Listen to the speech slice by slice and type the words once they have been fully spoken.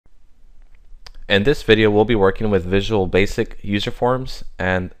In this video, we'll be working with Visual Basic user forms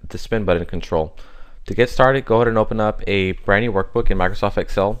and the spin button control. To get started, go ahead and open up a brand new workbook in Microsoft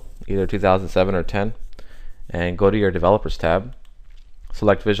Excel, either 2007 or 10, and go to your Developers tab.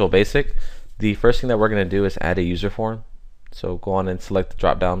 Select Visual Basic. The first thing that we're going to do is add a user form. So go on and select the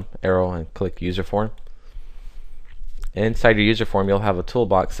drop-down arrow and click User Form. Inside your user form, you'll have a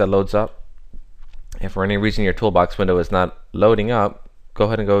toolbox that loads up. If for any reason your toolbox window is not loading up, go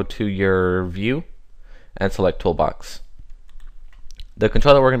ahead and go to your view and select Toolbox. The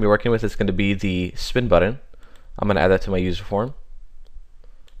control that we're going to be working with is going to be the spin button. I'm going to add that to my user form.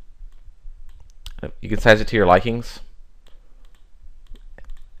 You can size it to your likings.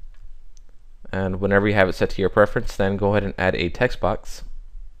 And whenever you have it set to your preference, then go ahead and add a text box.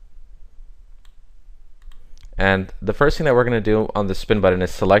 And the first thing that we're going to do on the spin button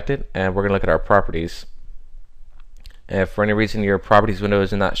is select it, and we're going to look at our properties. If for any reason your properties window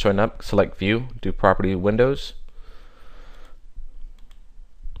is not showing up, select View, do Property Windows.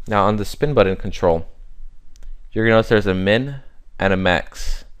 Now on the spin button control, you're going to notice there's a min and a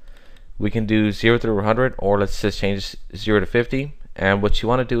max. We can do 0 through 100, or let's just change 0 to 50. And what you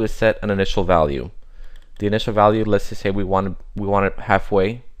want to do is set an initial value. The initial value, let's just say we want it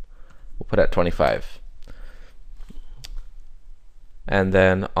halfway. We'll put it at 25. And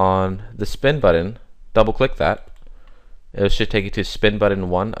then on the spin button, double click that. It should take you to spin button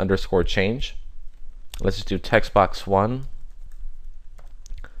 1 underscore change. Let's just do text box 1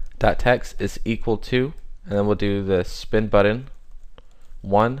 dot text is equal to, and then we'll do the spin button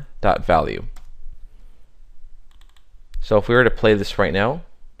 1 dot value. So if we were to play this right now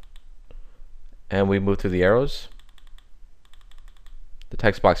and we move through the arrows, the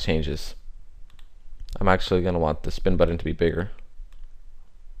text box changes. I'm actually going to want the spin button to be bigger.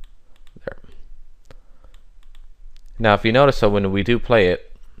 There. Now if you notice, so when we do play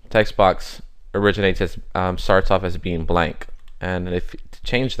it, text box originates as starts off as being blank, and if to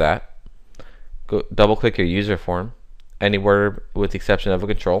change that, go double click your user form anywhere with the exception of a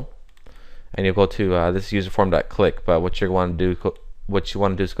control, and you'll go to this user form.click. But what you want to do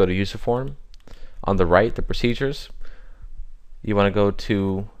is go to user form. On the right, the procedures, you want to go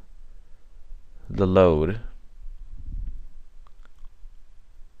to the load.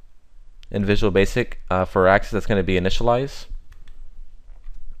 In Visual Basic, for access, that's going to be initialize.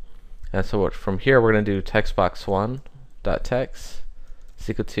 And so from here, we're going to do text box 1 dot text is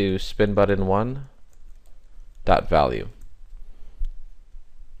equal to spin button 1 dot value.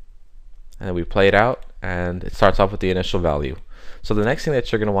 And then we play it out, and it starts off with the initial value. So the next thing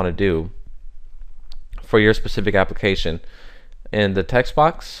that you're going to want to do for your specific application, in the text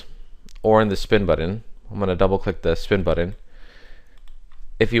box or in the spin button, I'm going to double click the spin button.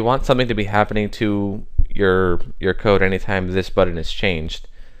 If you want something to be happening to your code anytime this button is changed,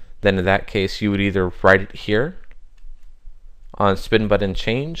 then in that case you would either write it here on spin button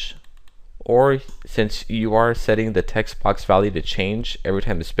change, or since you are setting the text box value to change every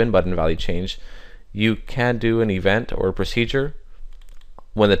time the spin button value change, you can do an event or a procedure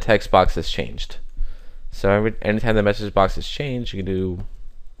when the text box is changed. So anytime the message box is changed, you can do,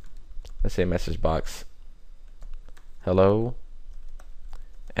 let's say, message box hello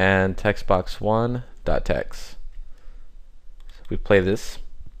and text box 1 dot text. So if we play this,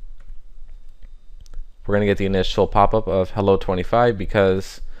 we're going to get the initial pop-up of hello 25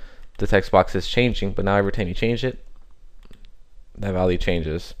 because the text box is changing, but now every time you change it, that value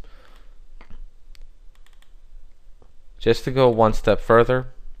changes. Just to go one step further,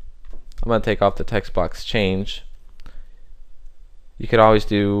 I'm going to take off the text box change. You could always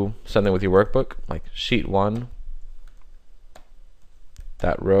do something with your workbook, like sheet 1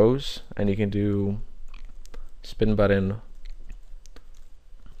 dot rows, and you can do spin button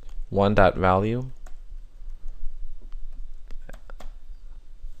 1 dot value,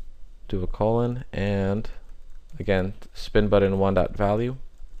 do a colon, and again spin button 1 dot value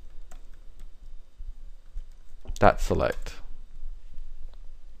dot select.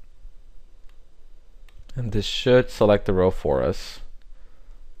 And this should select the row for us.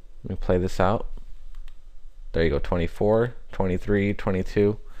 Let me play this out. There you go, 24, 23,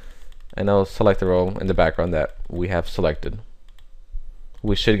 22, and it'll select the row in the background that we have selected.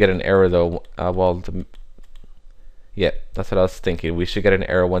 We should get an error though. Yeah, that's what I was thinking. We should get an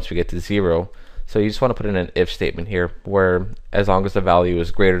error once we get to 0. So you just want to put in an if statement here, where as long as the value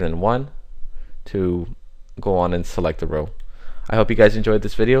is greater than 1, to go on and select the row. I hope you guys enjoyed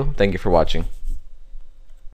this video. Thank you for watching.